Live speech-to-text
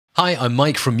Hi, I'm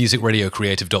Mike from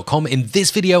musicradiocreative.com. In this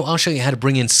video, I'll show you how to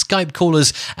bring in Skype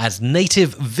callers as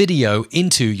native video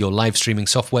into your live streaming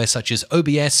software such as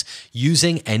OBS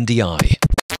using NDI.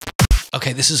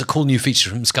 Okay, this is a cool new feature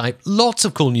from Skype. Lots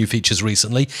of cool new features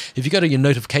recently. If you go to your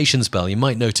notifications bell, you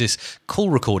might notice call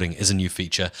recording is a new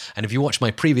feature. And if you watch my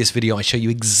previous video, I show you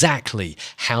exactly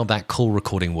how that call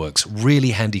recording works.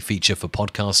 Really handy feature for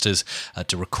podcasters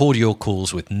to record your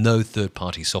calls with no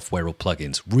third-party software or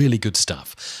plugins. Really good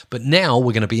stuff. But now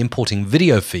we're going to be importing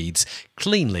video feeds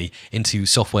cleanly into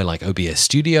software like OBS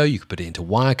Studio. You can put it into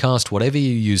Wirecast, whatever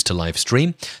you use to live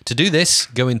stream. To do this,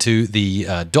 go into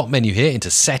the dot menu here,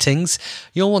 into Settings.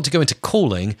 You'll want to go into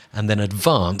Calling and then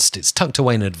Advanced. It's tucked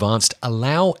away in Advanced.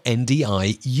 Allow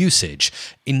NDI usage.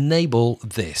 Enable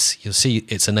this. You'll see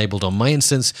it's enabled on my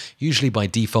instance. Usually by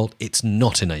default, it's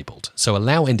not enabled. So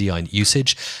allow NDI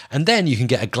usage, and then you can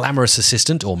get a glamorous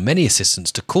assistant or many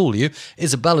assistants to call you.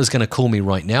 Isabella's going to call me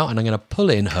right now, and I'm going to pull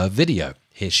in her video.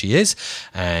 Here she is,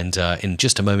 and in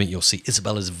just a moment you'll see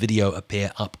Isabella's video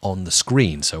appear up on the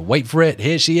screen. So wait for it.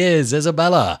 Here she is,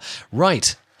 Isabella.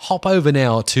 Right. Hop over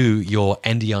now to your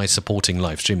NDI supporting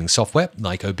live streaming software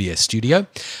like OBS Studio.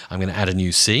 I'm going to add a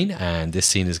new scene, and this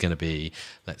scene is going to be,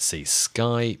 let's see,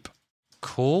 Skype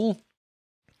call.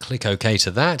 Click OK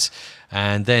to that.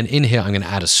 And then in here, I'm going to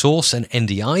add a source, an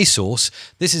NDI source.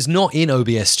 This is not in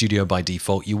OBS Studio by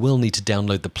default. You will need to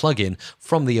download the plugin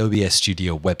from the OBS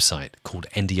Studio website called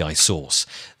NDI Source.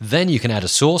 Then you can add a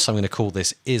source. I'm going to call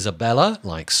this Isabella,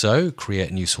 like so.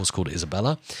 Create a new source called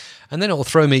Isabella. And then it will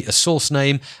throw me a source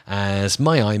name as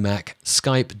my iMac,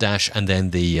 Skype dash, and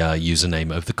then the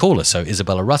username of the caller. So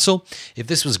Isabella Russell. If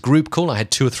this was group call, I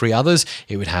had 2 or 3 others,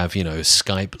 it would have, you know,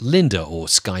 Skype Linda or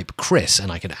Skype Chris,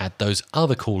 and I could add those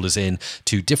other callers in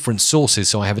to different sources.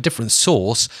 So I have a different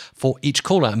source for each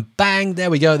caller, and bang, there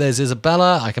we go. There's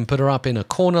Isabella. I can put her up in a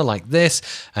corner like this.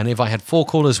 And if I had 4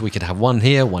 callers, we could have one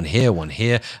here, one here, one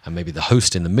here, and maybe the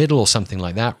host in the middle or something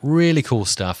like that. Really cool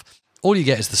stuff. All you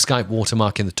get is the Skype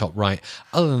watermark in the top right.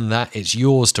 Other than that, it's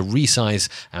yours to resize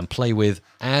and play with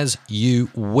as you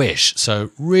wish.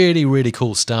 So really, really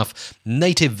cool stuff.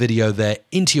 Native video there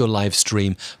into your live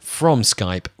stream from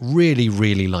Skype. Really,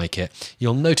 really like it.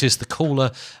 You'll notice the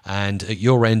caller, and at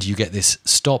your end, you get this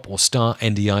stop or start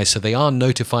NDI. So they are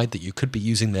notified that you could be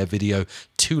using their video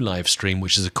to live stream,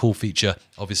 which is a cool feature,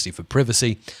 obviously for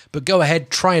privacy. But go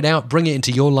ahead, try it out, bring it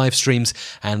into your live streams,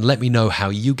 and let me know how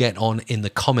you get on in the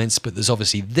comments. But there's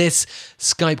obviously this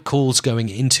Skype calls going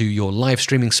into your live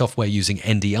streaming software using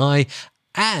NDI,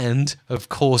 and of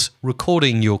course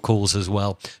recording your calls as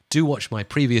well. Do watch my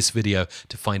previous video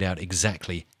to find out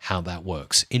exactly how that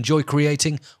works. Enjoy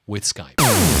creating with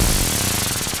Skype.